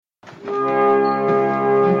Hello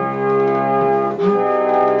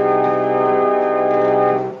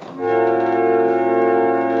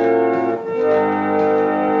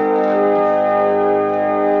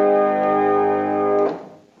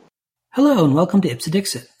and welcome to Ipse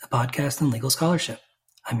Dixit, a podcast on legal scholarship.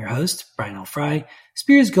 I'm your host, Brian L. Fry,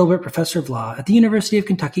 Spears Gilbert Professor of Law at the University of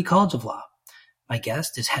Kentucky College of Law. My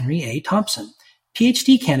guest is Henry A. Thompson,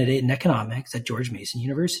 PhD candidate in economics at George Mason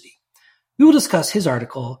University. We will discuss his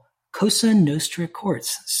article, Cosa Nostra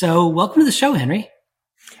Courts. So welcome to the show, Henry.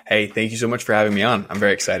 Hey, thank you so much for having me on. I'm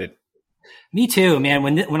very excited. Me too, man.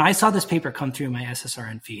 When I saw this paper come through my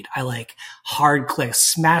SSRN feed, I hard click,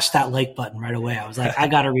 smashed that like button right away. I was like, I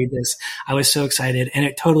got to read this. I was so excited and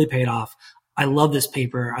it totally paid off. I love this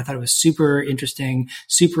paper. I thought it was super interesting,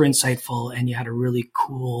 super insightful, and you had a really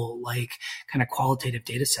cool, kind of qualitative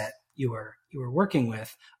data set you were working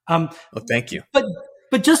with. Well, thank you.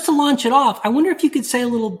 But just to launch it off, I wonder if you could say a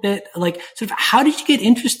little bit, sort of how did you get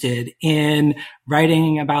interested in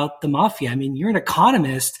writing about the mafia? I mean, you're an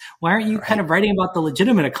economist. Why aren't you kind of writing about the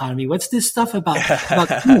legitimate economy? What's this stuff about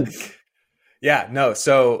Yeah, no.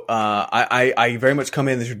 So I very much come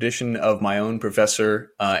in the tradition of my own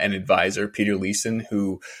professor and advisor, Peter Leeson,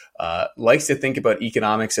 who likes to think about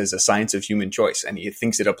economics as a science of human choice. And he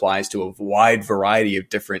thinks it applies to a wide variety of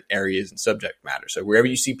different areas and subject matter. So wherever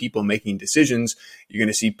you see people making decisions,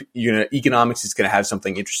 economics is going to have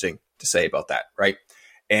something interesting to say about that, right?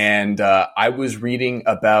 And I was reading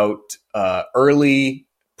about early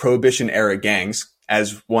Prohibition era gangs,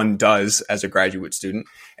 as one does as a graduate student.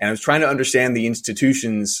 And I was trying to understand the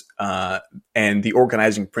institutions and the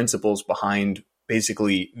organizing principles behind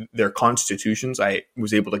basically their constitutions. I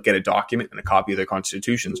was able to get a document and a copy of their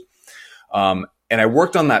constitutions. And I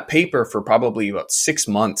worked on that paper for probably about 6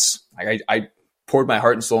 months. I poured my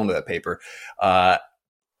heart and soul into that paper.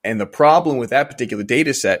 And the problem with that particular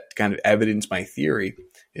data set to kind of evidence my theory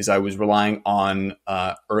is I was relying on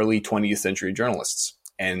early 20th century journalists.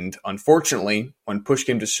 And unfortunately, when push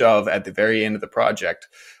came to shove at the very end of the project,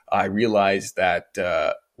 I realized that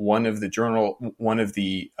one of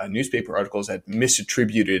the newspaper articles had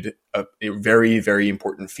misattributed a very, very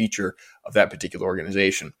important feature of that particular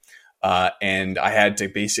organization. And I had to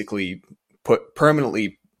basically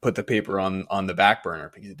permanently put the paper on the back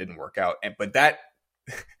burner because it didn't work out. But that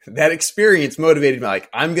experience motivated me.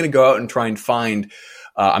 I'm going to go out and try and find,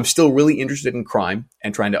 I'm still really interested in crime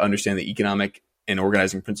and trying to understand the economic and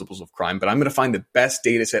organizing principles of crime, but I'm going to find the best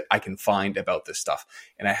data set I can find about this stuff.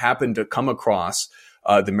 And I happened to come across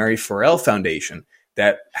the Mary Farrell Foundation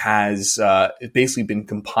that has basically been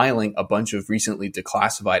compiling a bunch of recently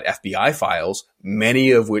declassified FBI files, many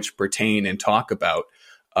of which pertain and talk about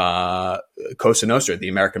Cosa Nostra, the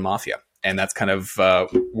American Mafia. And that's kind of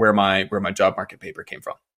where my job market paper came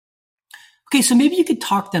from. Okay, so maybe you could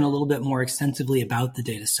talk then a little bit more extensively about the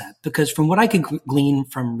data set, because from what I could glean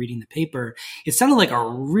from reading the paper, it sounded like a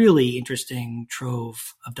really interesting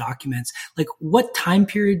trove of documents. What time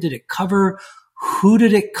period did it cover? Who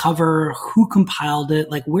did it cover? Who compiled it?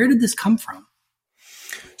 Where did this come from?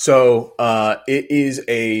 So it is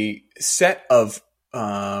a set of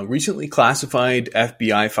recently classified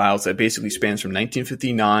FBI files that basically spans from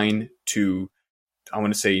 1959 to, I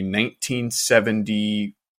want to say,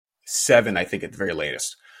 1970. 7, I think, at the very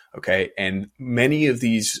latest. Okay. And many of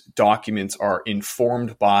these documents are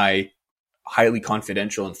informed by highly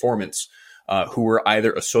confidential informants who were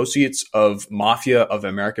either associates of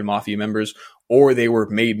American Mafia members, or they were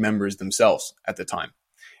made members themselves at the time.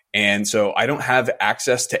 And so I don't have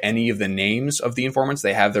access to any of the names of the informants.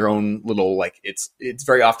 They have their own little, it's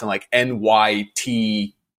very often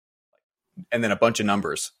NYT and then a bunch of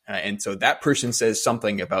numbers. And so that person says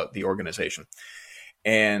something about the organization.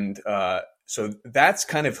 And so that's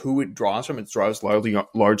kind of who it draws from. It draws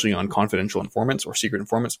largely on confidential informants or secret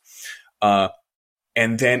informants.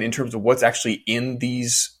 And then in terms of what's actually in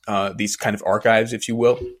these kind of archives, if you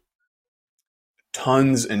will,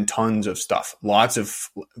 tons and tons of stuff. Lots of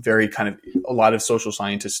a lot of social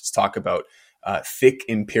scientists talk about thick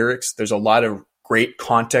empirics. There's a lot of great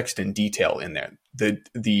context and detail in there.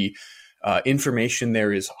 The information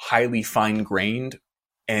there is highly fine-grained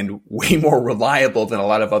and way more reliable than a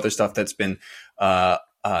lot of other stuff that's been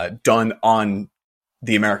done on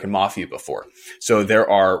the American Mafia before. So there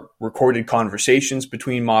are recorded conversations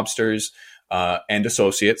between mobsters and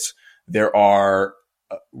associates. There are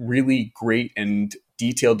really great and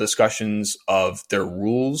detailed discussions of their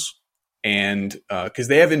rules, and because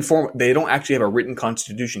they don't actually have a written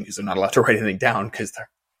constitution because they're not allowed to write anything down because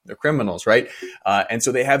they're criminals, right? And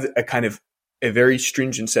so they have a very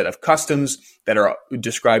stringent set of customs that are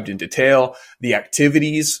described in detail. The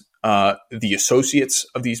activities the associates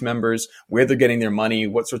of these members, where they're getting their money,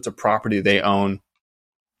 what sorts of property they own.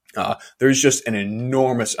 There's just an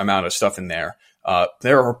enormous amount of stuff in there.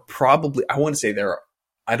 There are probably, I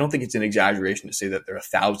don't think it's an exaggeration to say that there are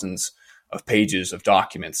thousands of pages of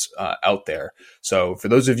documents out there. So for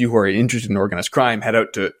those of you who are interested in organized crime, head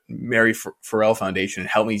out to Mary Farrell Foundation and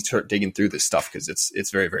help me start digging through this stuff, because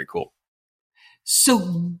it's very, very cool.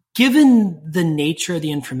 So given the nature of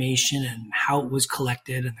the information and how it was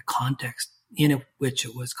collected and the context in which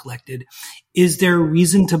it was collected, is there a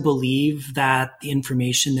reason to believe that the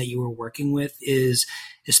information that you were working with is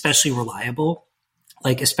especially reliable,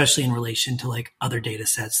 like especially in relation to like other data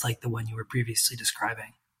sets like the one you were previously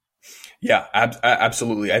describing? Yeah,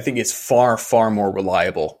 absolutely. I think it's far, far more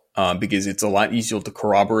reliable because it's a lot easier to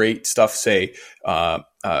corroborate stuff, say, from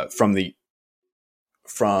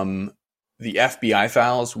the FBI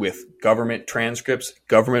files with government transcripts,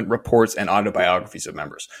 government reports, and autobiographies of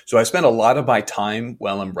members. So I spend a lot of my time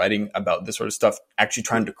while I'm writing about this sort of stuff actually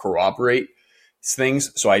trying to corroborate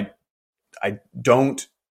things. So I don't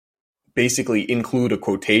basically include a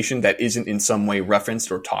quotation that isn't in some way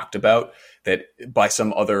referenced or talked about that by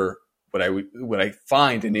some other what I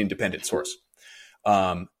find an independent source.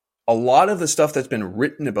 A lot of the stuff that's been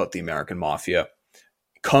written about the American Mafia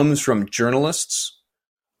comes from journalists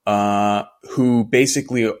who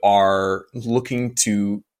basically are looking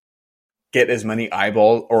to get as many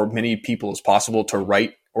eyeballs or many people as possible to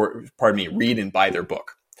read and buy their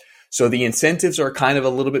book. So the incentives are kind of a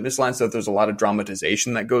little bit misaligned. So there's a lot of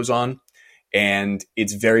dramatization that goes on, and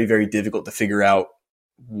it's very, very difficult to figure out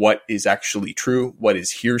what is actually true, what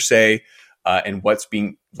is hearsay, and what's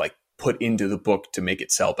being like put into the book to make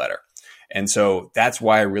it sell better. And so that's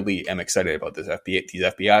why I really am excited about these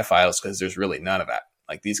FBI files, because there's really none of that.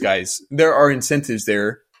 Like these guys, there are incentives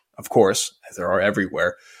there, of course, as there are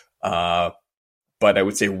everywhere. But I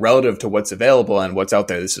would say relative to what's available and what's out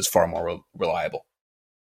there, this is far more reliable.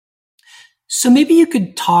 So maybe you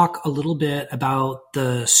could talk a little bit about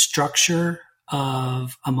the structure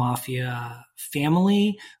of a mafia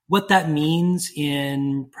family, what that means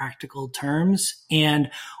in practical terms,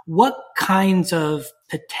 and what kinds of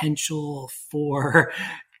potential for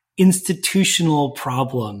institutional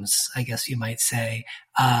problems, I guess you might say,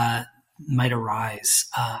 might arise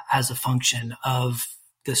as a function of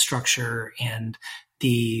the structure and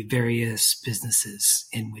the various businesses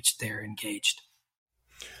in which they're engaged.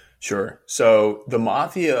 Sure. So the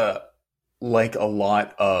mafia, like a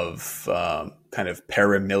lot of kind of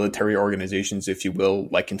paramilitary organizations, if you will,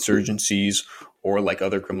 like insurgencies or like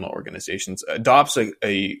other criminal organizations, adopts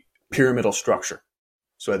a pyramidal structure.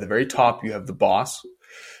 So at the very top, you have the boss.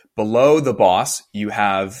 Below the boss, you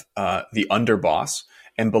have the underboss.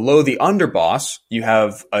 And below the underboss, you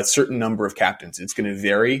have a certain number of captains. It's going to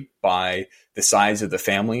vary by the size of the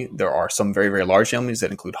family. There are some very, very large families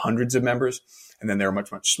that include hundreds of members. And then there are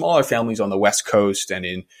much, much smaller families on the West Coast and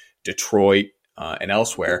in Detroit and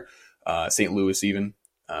elsewhere, St. Louis even,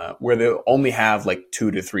 where they only have like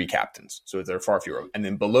 2 to 3 captains. So there are far fewer. And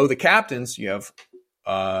then below the captains, you have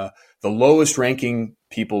the lowest ranking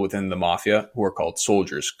people within the mafia, who are called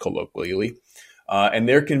soldiers colloquially. And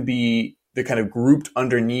they're kind of grouped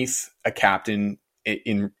underneath a captain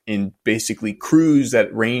in basically crews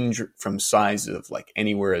that range from size of like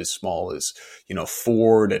anywhere as small as,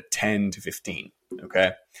 4 to 10 to 15.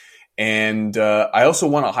 Okay. And I also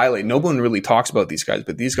want to highlight, no one really talks about these guys,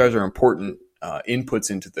 but these guys are important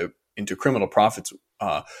inputs into criminal profits.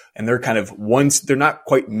 And they're kind of they're not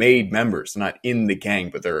quite made members. They're not in the gang,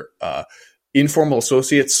 but they're informal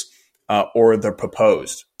associates or they're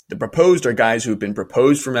proposed. The proposed are guys who have been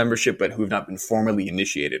proposed for membership, but who have not been formally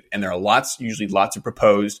initiated. And there are usually lots of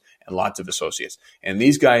proposed and lots of associates. And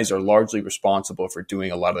these guys are largely responsible for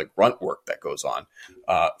doing a lot of the grunt work that goes on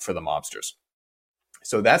for the mobsters.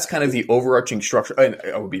 So that's kind of the overarching structure. And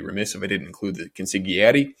I would be remiss if I didn't include the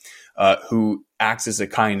consigliere, who acts as a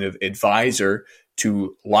kind of advisor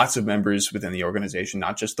to lots of members within the organization,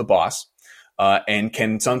 not just the boss. And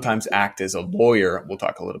can sometimes act as a lawyer. We'll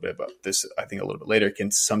talk a little bit about this, I think, a little bit later.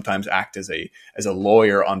 Can sometimes act as a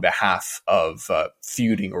lawyer on behalf of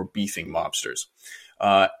feuding or beefing mobsters.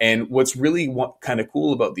 And what's really kind of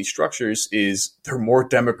cool about these structures is they're more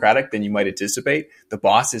democratic than you might anticipate. The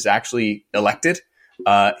boss is actually elected.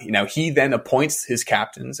 He then appoints his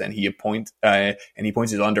captains and he appoints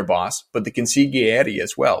his underboss, but the consigliere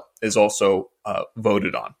as well is also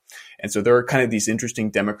voted on. And so there are kind of these interesting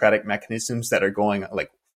democratic mechanisms that are going like,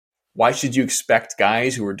 why should you expect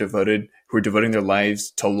guys who are devoting their lives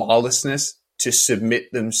to lawlessness to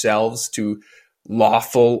submit themselves to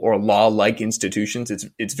lawful or law-like institutions?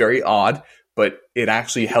 It's very odd, but it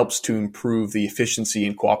actually helps to improve the efficiency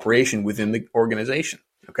and cooperation within the organization.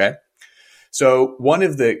 Okay. So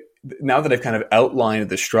now that I've kind of outlined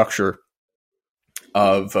the structure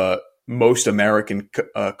of most American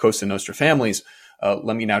Cosa Nostra families,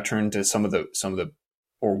 let me now turn to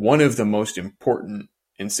one of the most important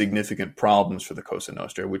and significant problems for the Cosa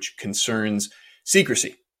Nostra, which concerns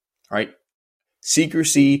secrecy. Right?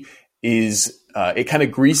 Secrecy is it kind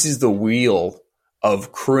of greases the wheel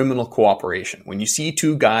of criminal cooperation. When you see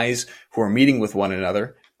two guys who are meeting with one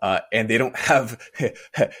another and they don't have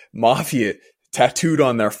mafia tattooed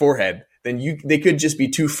on their forehead, then they could just be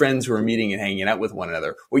two friends who are meeting and hanging out with one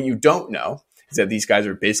another. What you don't know is that these guys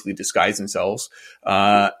are basically disguised themselves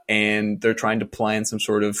and they're trying to plan some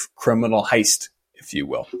sort of criminal heist, if you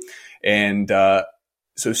will. And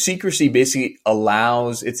so secrecy basically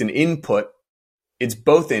it's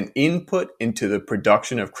both an input into the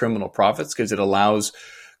production of criminal profits, because it allows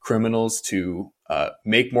criminals to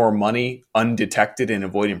make more money undetected and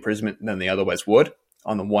avoid imprisonment than they otherwise would,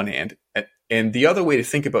 on the one hand. And the other way to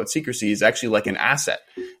think about secrecy is actually like an asset.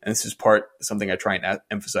 And this is something I try and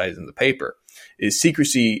emphasize in the paper, is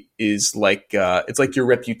secrecy is like, it's like your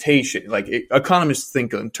reputation. Like economists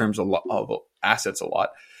think in terms of assets a lot.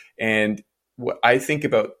 And what I think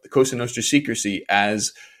about the Cosa Nostra secrecy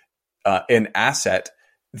as an asset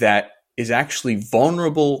that is actually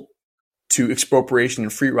vulnerable to expropriation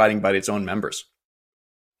and free riding by its own members.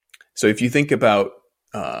 So if you think about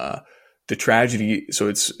the tragedy,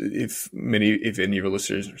 so if any of your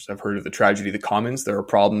listeners have heard of the tragedy of the commons, there are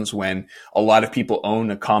problems when a lot of people own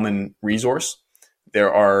a common resource.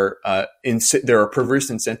 There are perverse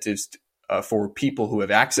incentives for people who have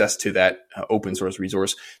access to that open source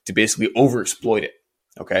resource to basically overexploit it.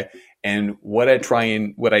 Okay, and what I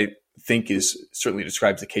think is certainly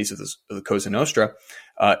describes the case of the Cosa Nostra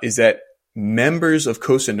is that members of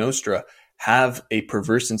Cosa Nostra have a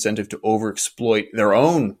perverse incentive to overexploit their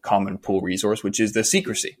own common pool resource, which is the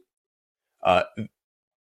secrecy.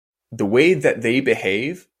 The way that they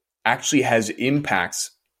behave actually has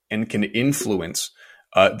impacts and can influence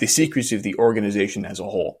the secrecy of the organization as a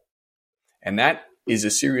whole. And that is a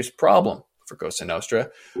serious problem for Cosa Nostra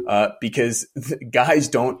because guys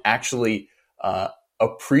don't actually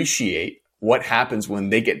appreciate what happens when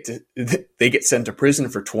they get sent to prison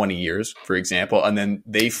for 20 years, for example, and then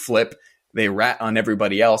they rat on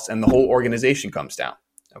everybody else, and the whole organization comes down.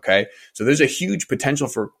 Okay, so there's a huge potential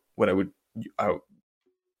for what I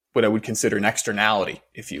would consider an externality,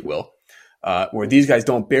 if you will, where these guys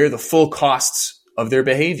don't bear the full costs of their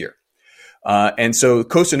behavior. And so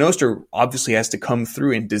Cosa Nostra obviously has to come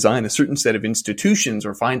through and design a certain set of institutions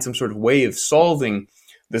or find some sort of way of solving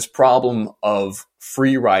this problem of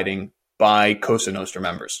free riding by Cosa Nostra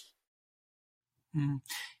members. Mm.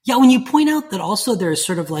 Yeah, when you point out that also there's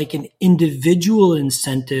sort of like an individual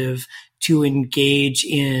incentive to engage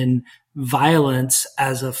in violence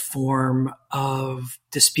as a form of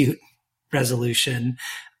dispute resolution,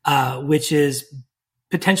 which is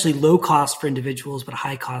potentially low cost for individuals, but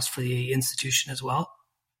high cost for the institution as well.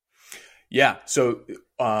 Yeah. So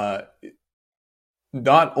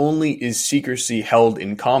not only is secrecy held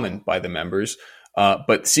in common by the members,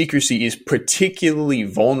 but secrecy is particularly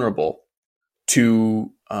vulnerable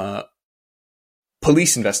to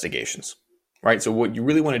police investigations, right? So what you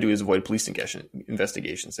really want to do is avoid police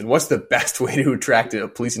investigations. And what's the best way to attract a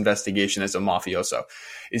police investigation as a mafioso?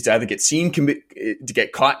 Is to either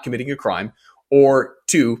get caught committing a crime, or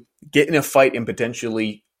to get in a fight and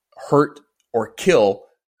potentially hurt or kill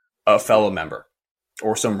a fellow member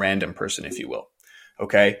or some random person, if you will.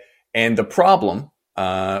 Okay. And the problem,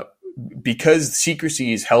 because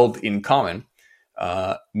secrecy is held in common,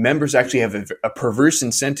 members actually have a perverse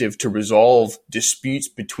incentive to resolve disputes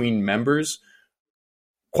between members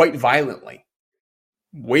quite violently,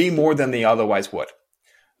 way more than they otherwise would.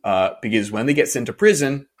 Because when they get sent to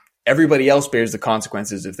prison, everybody else bears the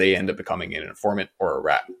consequences if they end up becoming an informant or a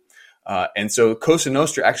rat. And so Cosa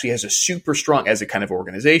Nostra actually has a super strong, as a kind of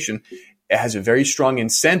organization, it has a very strong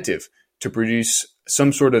incentive to produce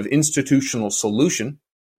some sort of institutional solution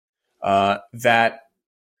that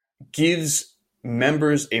gives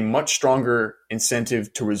members a much stronger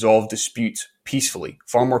incentive to resolve disputes peacefully,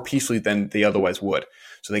 far more peacefully than they otherwise would.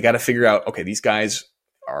 So they got to figure out, okay, these guys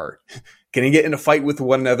are going to get in a fight with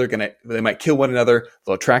one another, they might kill one another,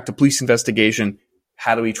 they'll attract a police investigation.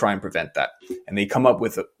 How do we try and prevent that? And they come up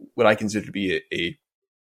with what I consider to be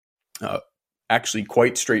a actually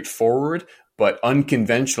quite straightforward but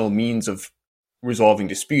unconventional means of resolving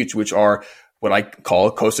disputes, which are what I call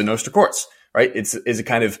Cosa Nostra courts, right? It's a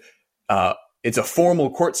kind of it's a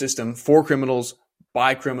formal court system for criminals,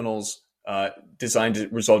 by criminals, designed to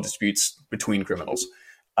resolve disputes between criminals.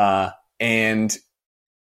 And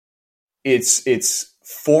it's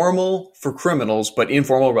formal for criminals, but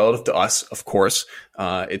informal relative to us, of course.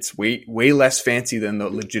 It's way less fancy than the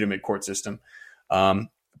legitimate court system.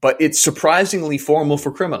 But it's surprisingly formal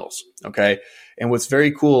for criminals. Okay. And what's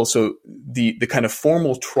very cool, so the kind of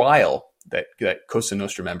formal trial that Cosa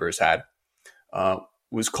Nostra members had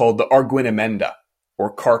was called the Arguinamenta,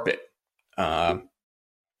 or carpet,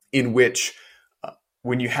 in which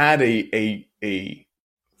when you had a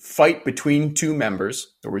fight between two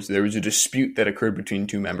members, there was a dispute that occurred between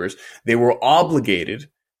two members, they were obligated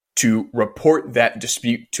to report that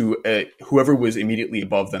dispute to whoever was immediately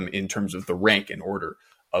above them in terms of the rank and order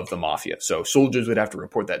of the mafia. So soldiers would have to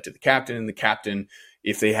report that to the captain, and the captain,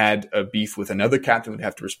 if they had a beef with another captain, would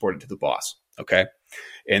have to report it to the boss. Okay.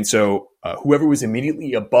 And so whoever was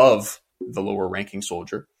immediately above the lower ranking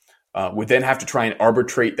soldier would then have to try and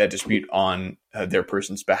arbitrate that dispute on their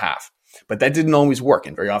person's behalf. But that didn't always work,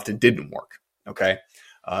 and very often didn't work. Okay.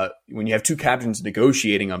 When you have two captains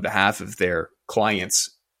negotiating on behalf of their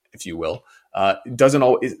clients, if you will, it doesn't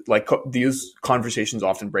always, like, these conversations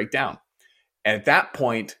often break down. And at that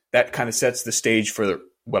point, that kind of sets the stage for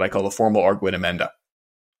what I call the formal Arguinamenta,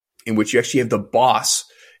 in which you actually have the boss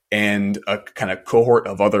and a kind of cohort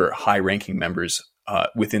of other high-ranking members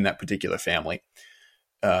within that particular family.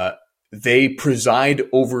 They preside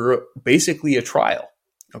over basically a trial,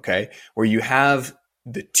 okay, where you have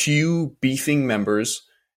the two beefing members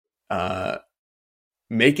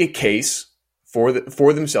make a case for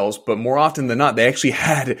themselves, but more often than not, they actually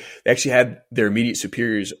had their immediate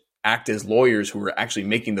superiors act as lawyers who were actually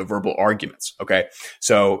making the verbal arguments. Okay.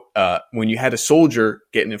 So, when you had a soldier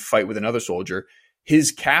get in a fight with another soldier,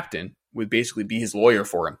 his captain would basically be his lawyer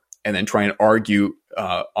for him and then try and argue,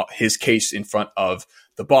 his case in front of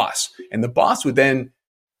the boss. And the boss would then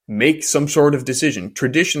make some sort of decision.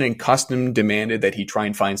 Tradition and custom demanded that he try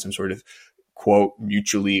and find some sort of, quote,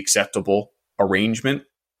 mutually acceptable arrangement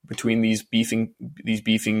between these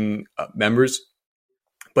beefing members.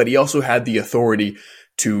 But he also had the authority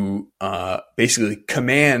to basically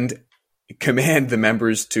command the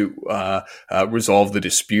members to resolve the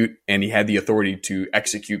dispute, and he had the authority to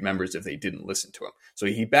execute members if they didn't listen to him. So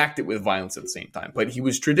he backed it with violence at the same time. But he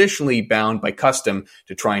was traditionally bound by custom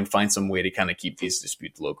to try and find some way to kind of keep these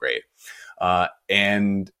disputes low grade.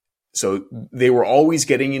 And so they were always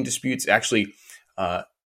getting in disputes. Actually,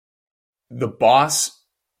 the boss,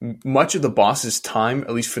 much of the boss's time,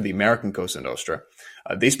 at least for the American Cosa Nostra,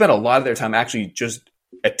 they spent a lot of their time actually just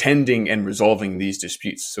attending and resolving these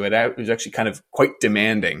disputes. So it was actually kind of quite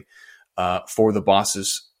demanding for the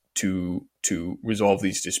bosses to resolve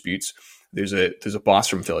these disputes. There's a boss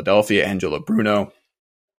from Philadelphia, Angelo Bruno,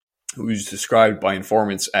 who's described by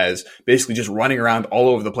informants as basically just running around all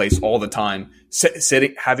over the place all the time,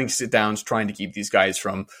 having sit-downs, trying to keep these guys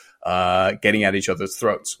from getting at each other's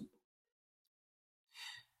throats.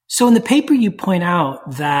 So in the paper, you point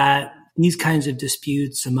out that these kinds of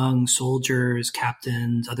disputes among soldiers,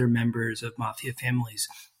 captains, other members of mafia families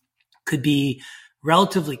could be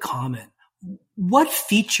relatively common. What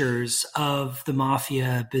features of the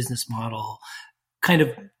mafia business model kind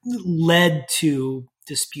of led to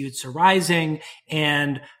disputes arising,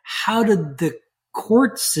 and how did the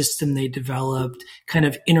court system they developed kind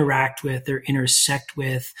of interact with or intersect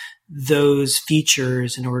with those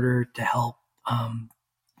features in order to help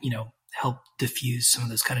diffuse some of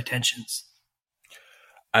those kind of tensions?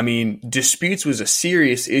 I mean, disputes was a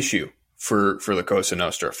serious issue for the Cosa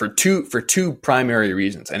Nostra for two primary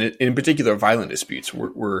reasons, and in particular, violent disputes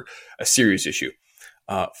were a serious issue.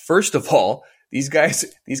 First of all, these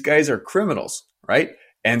guys are criminals, right?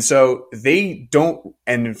 And so they don't,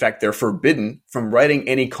 and in fact, they're forbidden from writing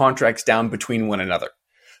any contracts down between one another.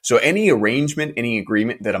 So any arrangement, any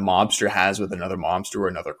agreement that a mobster has with another mobster or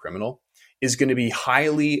another criminal is going to be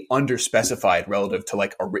highly underspecified relative to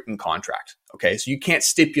like a written contract. Okay. So you can't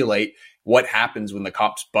stipulate what happens when the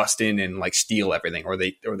cops bust in and like steal everything, or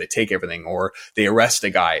they take everything, or they arrest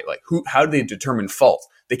a guy. Like how do they determine fault?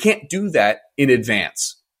 They can't do that in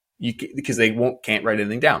advance because they can't write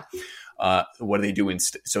anything down. What do they do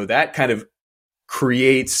instead? So that kind of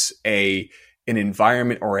creates an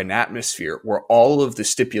environment or an atmosphere where all of the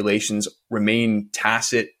stipulations remain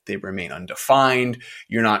tacit, they remain undefined.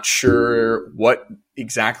 You're not sure what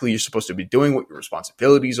exactly you're supposed to be doing, what your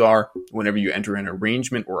responsibilities are whenever you enter an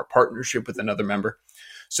arrangement or a partnership with another member.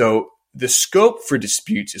 So the scope for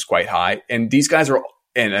disputes is quite high, and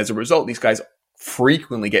as a result, these guys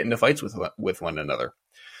frequently get into fights with one another.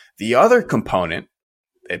 The other component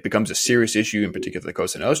that becomes a serious issue, in particular the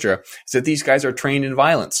Cosa Nostra, is that these guys are trained in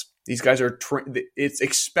violence. These guys are, it's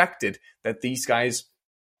expected that these guys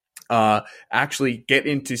actually get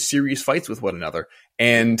into serious fights with one another.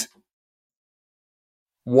 And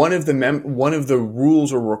one of the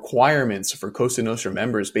rules or requirements for Cosa Nostra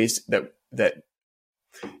members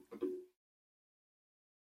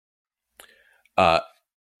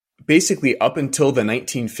basically up until the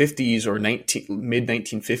 1950s or mid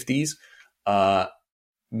 1950s,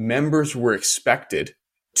 members were expected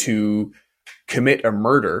to commit a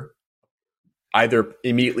murder either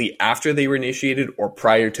immediately after they were initiated or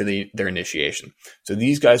prior to their initiation. So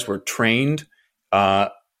these guys were trained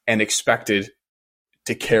and expected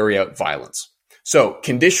to carry out violence. So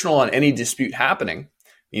conditional on any dispute happening,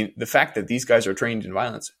 the fact that these guys are trained in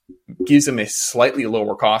violence gives them a slightly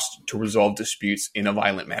lower cost to resolve disputes in a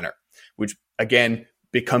violent manner, which again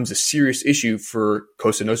becomes a serious issue for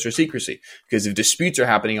Cosa Nostra secrecy, because if disputes are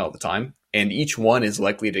happening all the time and each one is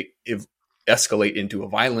likely to escalate into a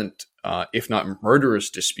violent, if not murderous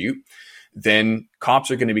dispute, then cops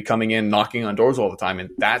are going to be coming in, knocking on doors all the time. And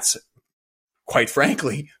that's, quite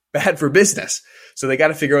frankly, bad for business. So they got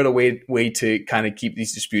to figure out a way to kind of keep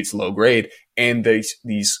these disputes low grade. And these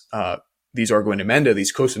argumenta,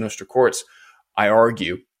 these Cosa Nostra courts, I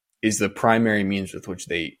argue, is the primary means with which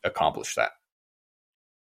they accomplish that.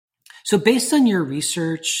 So based on your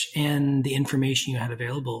research and the information you had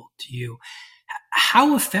available to you,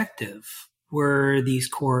 how effective were these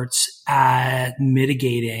courts at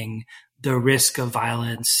mitigating the risk of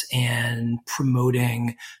violence and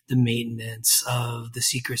promoting the maintenance of the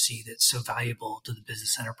secrecy that's so valuable to the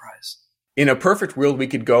business enterprise? In a perfect world, we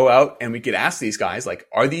could go out and we could ask these guys, like,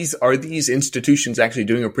 are these institutions actually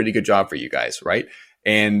doing a pretty good job for you guys, right?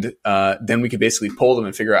 And then we could basically poll them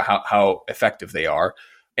and figure out how effective they are.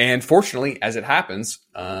 And fortunately, as it happens,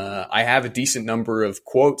 I have a decent number of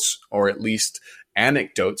quotes, or at least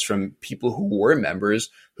anecdotes, from people who were members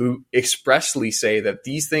who expressly say that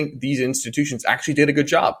these institutions actually did a good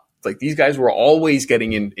job. Like, these guys were always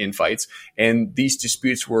getting in fights, and these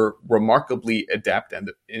disputes were remarkably adept. And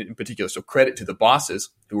in particular, so credit to the bosses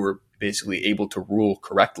who were basically able to rule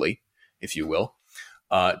correctly, if you will,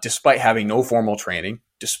 despite having no formal training,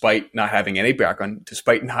 despite not having any background,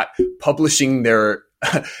 despite not publishing their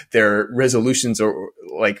resolutions or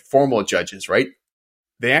like formal judges, right?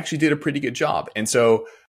 They actually did a pretty good job. And so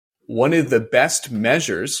one of the best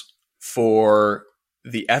measures for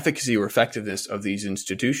the efficacy or effectiveness of these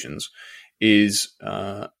institutions is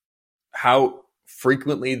how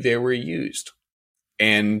frequently they were used.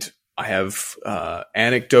 And I have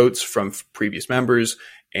anecdotes from previous members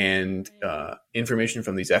and information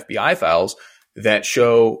from these FBI files that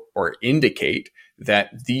show or indicate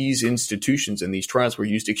that these institutions and these trials were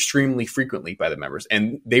used extremely frequently by the members,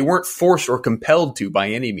 and they weren't forced or compelled to by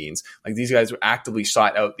any means. Like, these guys actively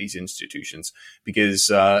sought out these institutions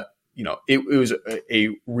because, it was a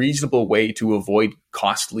reasonable way to avoid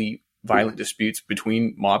costly violent disputes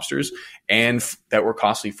between mobsters and that were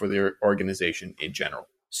costly for their organization in general.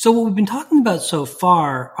 So what we've been talking about so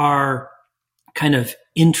far are kind of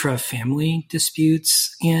intra-family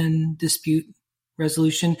disputes and dispute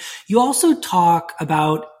resolution. You also talk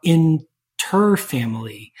about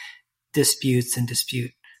inter-family disputes and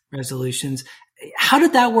dispute resolutions. How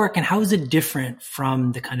did that work, and how is it different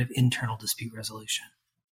from the kind of internal dispute resolution?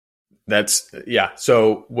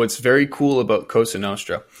 So what's very cool about Cosa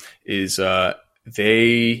Nostra is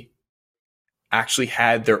they actually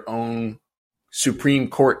had their own Supreme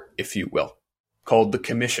Court, if you will, called the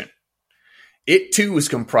Commission. It too was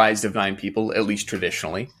comprised of 9 people, at least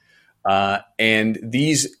traditionally. And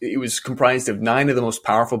it was comprised of 9 of the most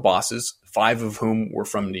powerful bosses, 5 of whom were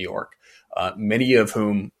from New York, many of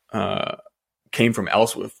whom came from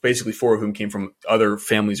elsewhere, basically 4 of whom came from other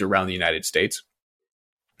families around the United States.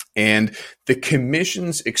 And the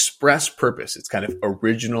Commission's express purpose, its kind of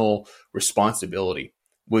original responsibility,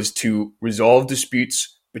 was to resolve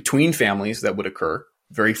disputes between families that would occur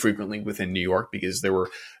very frequently within New York, because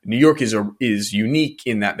New York is unique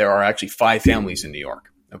in that there are actually 5 families in New York.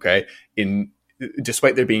 Okay.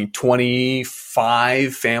 Despite there being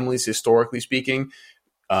 25 families, historically speaking,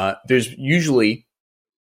 there's usually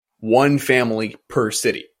 1 family per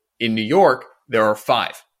city. In New York, there are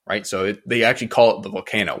 5, right? So they actually call it the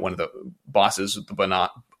volcano. One of the bosses, Bill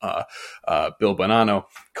Bonanno,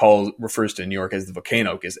 refers to New York as the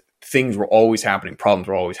volcano, because things were always happening, problems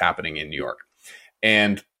were always happening in New York.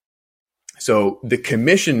 And so the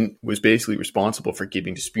Commission was basically responsible for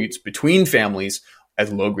keeping disputes between families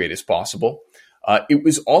as low grade as possible.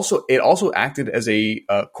 It also acted as a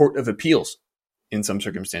court of appeals in some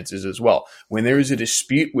circumstances as well. When there is a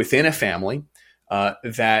dispute within a family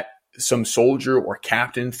that some soldier or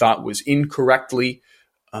captain thought was incorrectly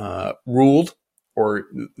ruled, or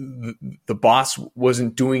the boss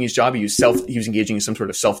wasn't doing his job, he was engaging in some sort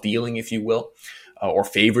of self-dealing, if you will, or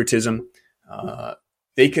favoritism,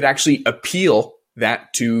 they could actually appeal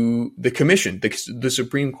that to the commission, the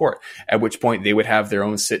Supreme Court, at which point they would have their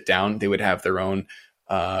own sit down, they would have their own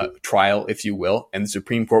trial, if you will, and the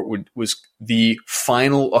Supreme Court was the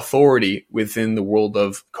final authority within the world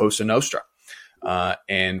of Cosa Nostra.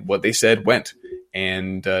 And what they said went,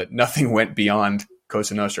 and nothing went beyond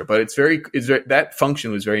Cosa Nostra. But that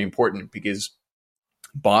function was very important because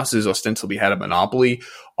bosses ostensibly had a monopoly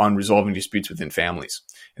on resolving disputes within families.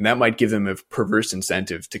 And that might give them a perverse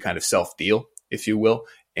incentive to kind of self-deal, if you will,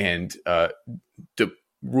 and to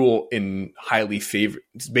rule in highly favorite,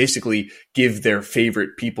 basically give their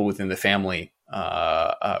favorite people within the family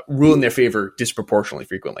rule in their favor disproportionately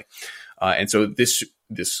frequently. And so this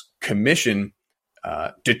commission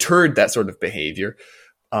deterred that sort of behavior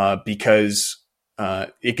because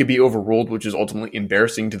it could be overruled, which is ultimately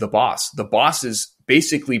embarrassing to the boss. The boss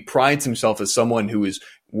basically prides himself as someone who is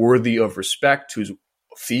worthy of respect, who's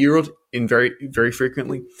feared in very, very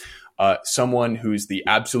frequently, someone who's the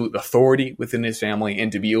absolute authority within his family,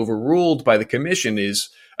 and to be overruled by the commission is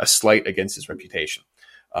a slight against his reputation.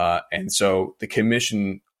 And so the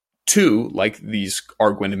commission, too, like these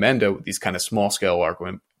argumenta, these kind of small-scale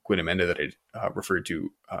argumenta that I referred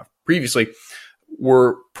to previously,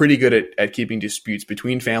 were pretty good at keeping disputes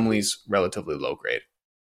between families relatively low grade.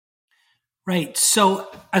 Right. So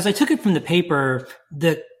as I took it from the paper,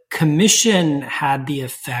 the commission had the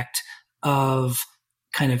effect of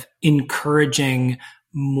kind of encouraging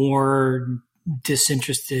more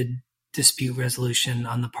disinterested dispute resolution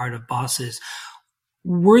on the part of bosses.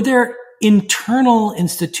 Were there internal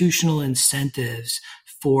institutional incentives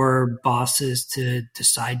for bosses to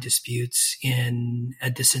decide disputes in a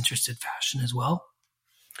disinterested fashion as well?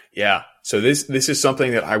 Yeah. So this is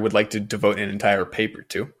something that I would like to devote an entire paper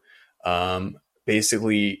to.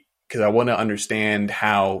 Basically, because I want to understand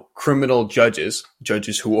how criminal judges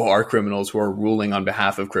who are criminals, who are ruling on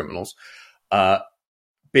behalf of criminals,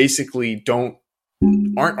 basically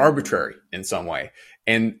aren't arbitrary in some way.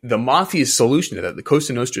 And the mafia's solution to that, the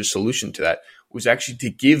Cosa Nostra's solution to that, was actually to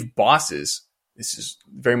give bosses, this is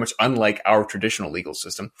very much unlike our traditional legal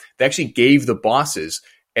system, they actually gave the bosses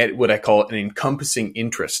at what I call an encompassing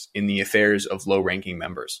interest in the affairs of low-ranking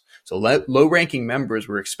members. So low-ranking members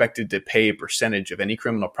were expected to pay a percentage of any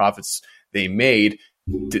criminal profits they made.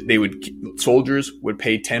 Soldiers would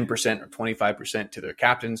pay 10% or 25% to their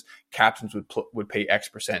captains. Captains would pay X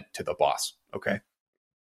percent to the boss. Okay.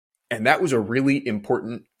 And that was a really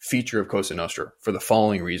important feature of Cosa Nostra for the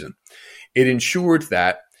following reason. It ensured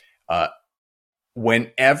that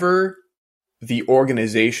whenever the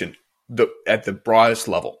organization, at the broadest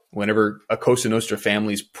level, whenever a Cosa Nostra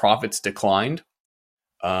family's profits declined,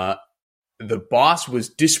 the boss was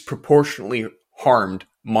disproportionately harmed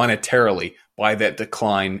monetarily by that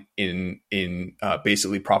decline in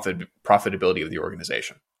basically profitability of the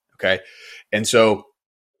organization. Okay, and so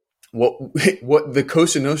what the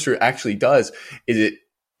Cosa Nostra actually does is it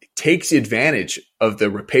takes advantage of the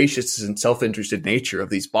rapacious and self-interested nature of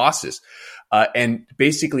these bosses, and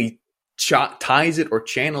basically ties it or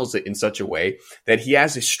channels it in such a way that he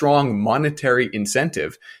has a strong monetary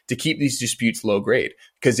incentive to keep these disputes low grade.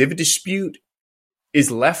 Because if a dispute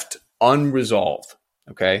is left unresolved,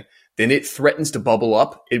 okay, then it threatens to bubble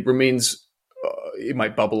up. It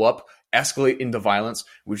might bubble up, escalate into violence,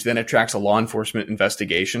 which then attracts a law enforcement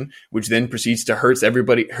investigation, which then proceeds to hurts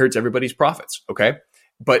everybody's profits. Okay.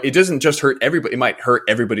 But it doesn't just hurt everybody. It might hurt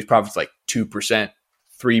everybody's profits like 2%,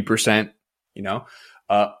 3%,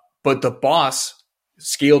 but the boss,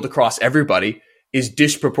 scaled across everybody, is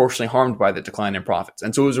disproportionately harmed by the decline in profits.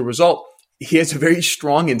 And so as a result, he has a very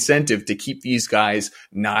strong incentive to keep these guys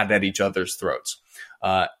not at each other's throats.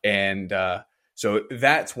 So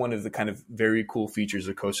that's one of the kind of very cool features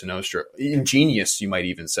of Cosa Nostra. Ingenious, you might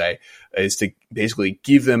even say, is to basically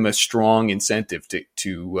give them a strong incentive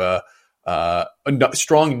to a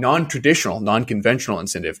strong, non-traditional, non-conventional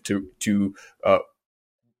incentive to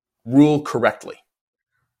rule correctly.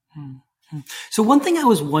 So one thing I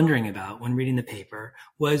was wondering about when reading the paper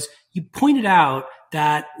was you pointed out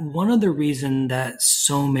that one of the reasons that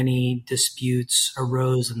so many disputes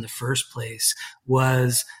arose in the first place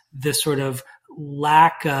was the sort of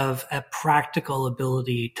lack of a practical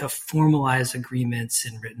ability to formalize agreements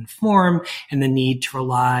in written form and the need to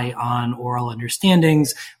rely on oral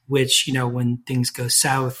understandings, which, when things go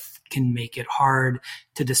south can make it hard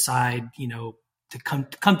to decide, to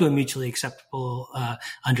come to a mutually acceptable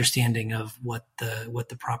understanding of what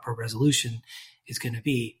the proper resolution is going to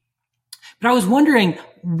be. But I was wondering,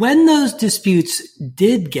 when those disputes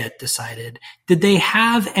did get decided, did they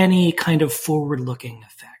have any kind of forward-looking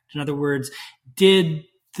effect? In other words, did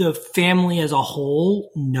the family as a whole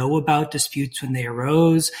know about disputes when they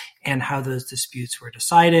arose and how those disputes were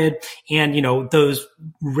decided? And, those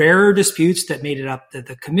rare disputes that made it up to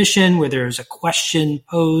the commission where there's a question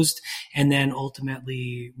posed and then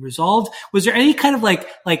ultimately resolved. Was there any kind of like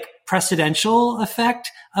precedential effect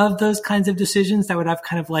of those kinds of decisions that would have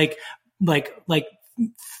kind of like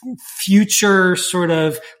future sort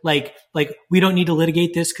of like we don't need to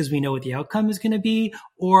litigate this because we know what the outcome is going to be?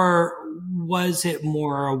 Or was it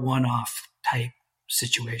more a one-off type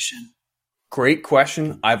situation? Great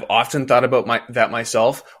question. I've often thought about that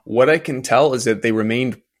myself. What I can tell is that they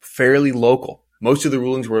remained fairly local. Most of the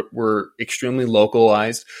rulings were extremely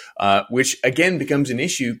localized, which again becomes an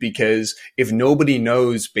issue because if nobody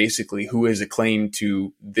knows basically who has a claim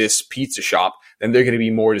to this pizza shop, then there are going to be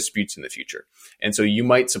more disputes in the future. And so you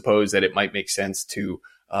might suppose that it might make sense to,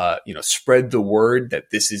 spread the word that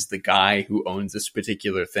this is the guy who owns this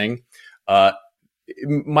particular thing.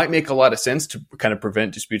 It might make a lot of sense to kind of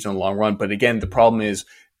prevent disputes in the long run. But again, the problem is,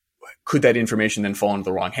 could that information then fall into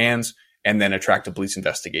the wrong hands and then attract a police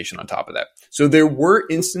investigation on top of that? So there were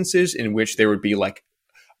instances in which there would be like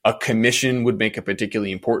a commission would make a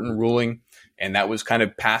particularly important ruling, and that was kind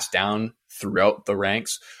of passed down throughout the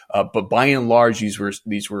ranks. But by and large, these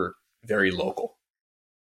were very local.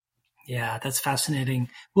 Yeah, that's fascinating.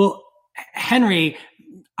 Well, Henry,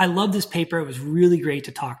 I love this paper. It was really great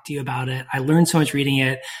to talk to you about it. I learned so much reading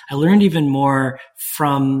it. I learned even more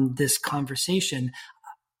from this conversation.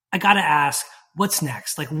 I got to ask, what's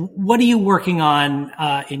next? Like, what are you working on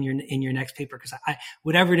in your next paper? Because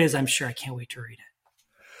whatever it is, I'm sure I can't wait to read it.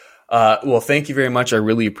 Well, thank you very much. I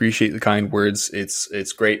really appreciate the kind words.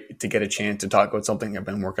 It's great to get a chance to talk about something I've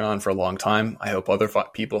been working on for a long time. I hope other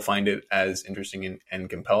people find it as interesting and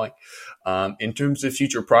compelling. In terms of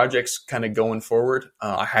future projects kind of going forward,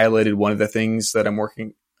 I highlighted one of the things that I'm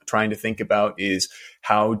trying to think about is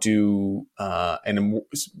how to, and I'm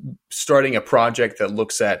starting a project that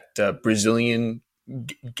looks at Brazilian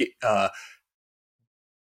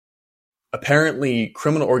apparently,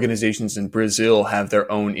 criminal organizations in Brazil have their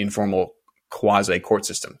own informal quasi-court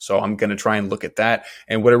system. So I'm going to try and look at that.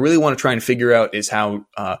 And what I really want to try and figure out is how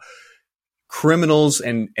criminals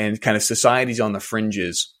and kind of societies on the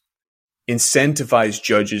fringes incentivize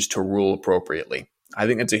judges to rule appropriately. I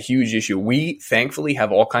think that's a huge issue. We thankfully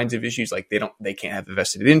have all kinds of issues, like they can't have a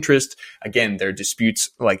vested interest. Again, there are disputes,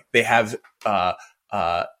 like they have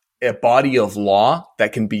a body of law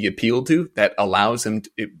that can be appealed to that allows them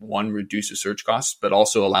to, one, reduce the search costs, but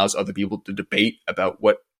also allows other people to debate about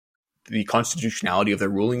what the constitutionality of their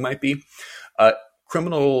ruling might be.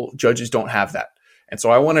 Criminal judges don't have that. And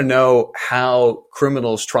so I want to know how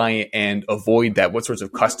criminals try and avoid that, what sorts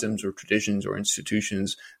of customs or traditions or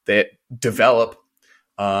institutions that develop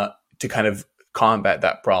to kind of combat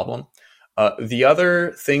that problem. The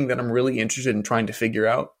other thing that I'm really interested in trying to figure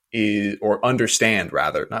out is, or understand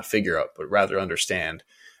rather, not figure out, but rather understand,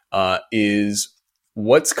 is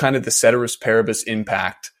what's kind of the ceteris paribus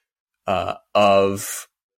impact of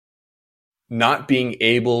not being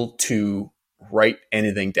able to write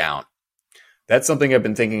anything down. That's something I've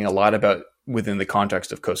been thinking a lot about within the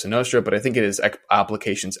context of Cosa Nostra, but I think it has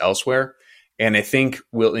applications elsewhere. And I think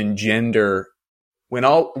will engender, when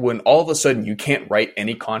all of a sudden you can't write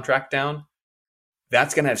any contract down,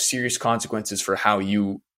 that's going to have serious consequences for how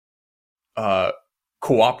you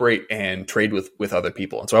cooperate and trade with other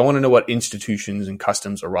people. And so I want to know what institutions and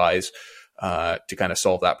customs arise to kind of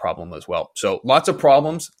solve that problem as well. So lots of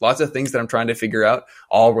problems, lots of things that I'm trying to figure out,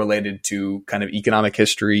 all related to kind of economic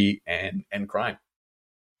history and crime.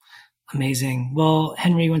 Amazing. Well,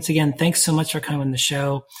 Henry, once again, thanks so much for coming on the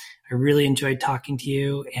show. I really enjoyed talking to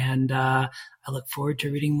you, and I look forward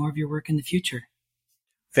to reading more of your work in the future.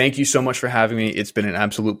 Thank you so much for having me. It's been an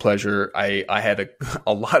absolute pleasure. I had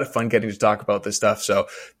a lot of fun getting to talk about this stuff. So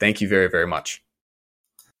thank you very, very much.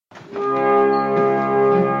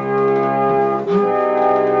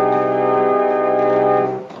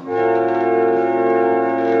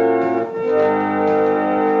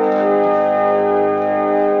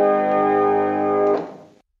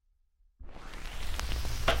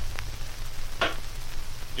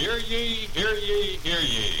 Hear ye, hear ye, hear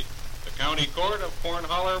ye. The County Court of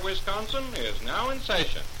Cornholler, Wisconsin is now in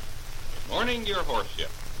session. Good morning, your worship.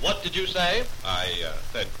 What did you say? I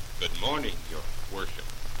said good morning, your worship.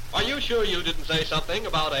 Are you sure you didn't say something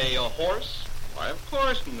about a horse? Why, of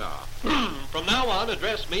course not. From now on,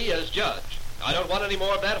 address me as judge. I don't want any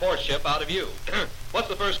more of that horseship out of you. What's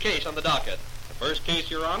the first case on the docket? The First case,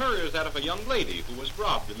 Your Honor, is that of a young lady who was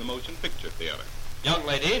robbed in the motion picture theater. Young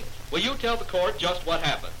lady, will you tell the court just what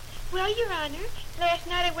happened? Well, Your Honor, last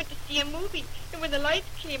night I went to see a movie, and when the lights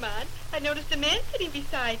came on, I noticed a man sitting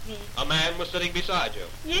beside me. A man was sitting beside you.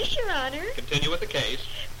 Yes, Your Honor. Continue with the case.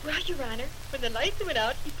 Well, Your Honor, when the lights went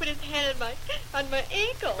out, he put his hand on my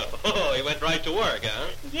ankle. Oh, he went right to work, huh?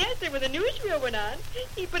 Yes, and when the newsreel went on,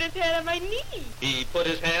 he put his hand on my knee. He put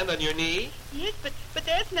his hand on your knee? Yes, but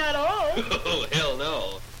that's not all. Oh, hell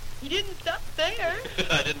no. He didn't stop there.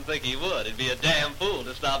 I didn't think he would. He'd be a damn fool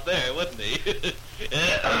to stop there, wouldn't he?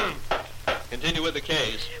 Continue with the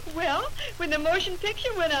case. Well, when the motion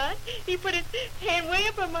picture went on, he put his hand way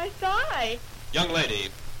up on my thigh. Young lady,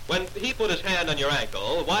 when he put his hand on your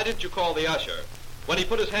ankle, why didn't you call the usher? When he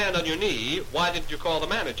put his hand on your knee, why didn't you call the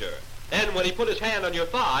manager? And when he put his hand on your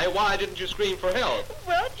thigh, why didn't you scream for help?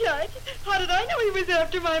 Well, Judge, how did I know he was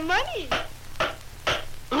after my money?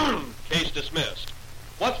 Case dismissed.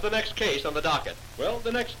 What's the next case on the docket? Well,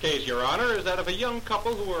 the next case, Your Honor, is that of a young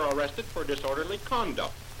couple who were arrested for disorderly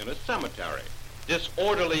conduct in a cemetery.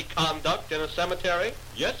 Disorderly conduct in a cemetery?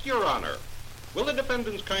 Yes, Your Honor. Will the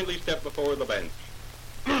defendants kindly step before the bench?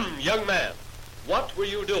 Young man, what were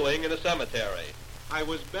you doing in a cemetery? I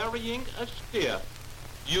was burying a stiff.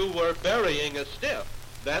 You were burying a stiff.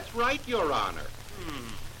 That's right, Your Honor.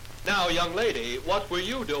 Now, young lady, what were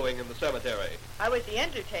you doing in the cemetery? I was the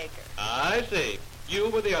undertaker. I see. You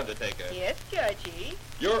were the undertaker. Yes, Judgey.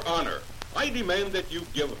 Your Honor, I demand that you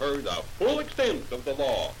give her the full extent of the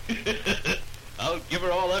law. I'll give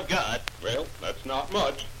her all I've got. Well, that's not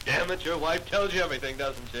much. Damn it, your wife tells you everything,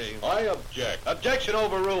 doesn't she? I object. Objection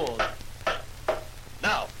overruled.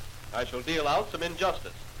 Now, I shall deal out some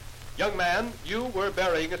injustice. Young man, you were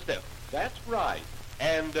burying a stiff. That's right.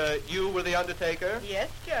 And you were the undertaker? Yes,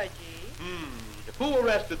 Judgey. Who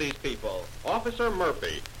arrested these people? Officer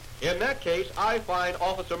Murphy. In that case, I fine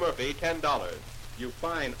Officer Murphy $10. You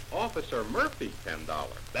fine Officer Murphy $10.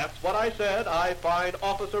 That's what I said. I fine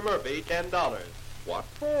Officer Murphy $10. What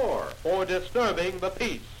for? For disturbing the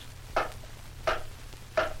peace.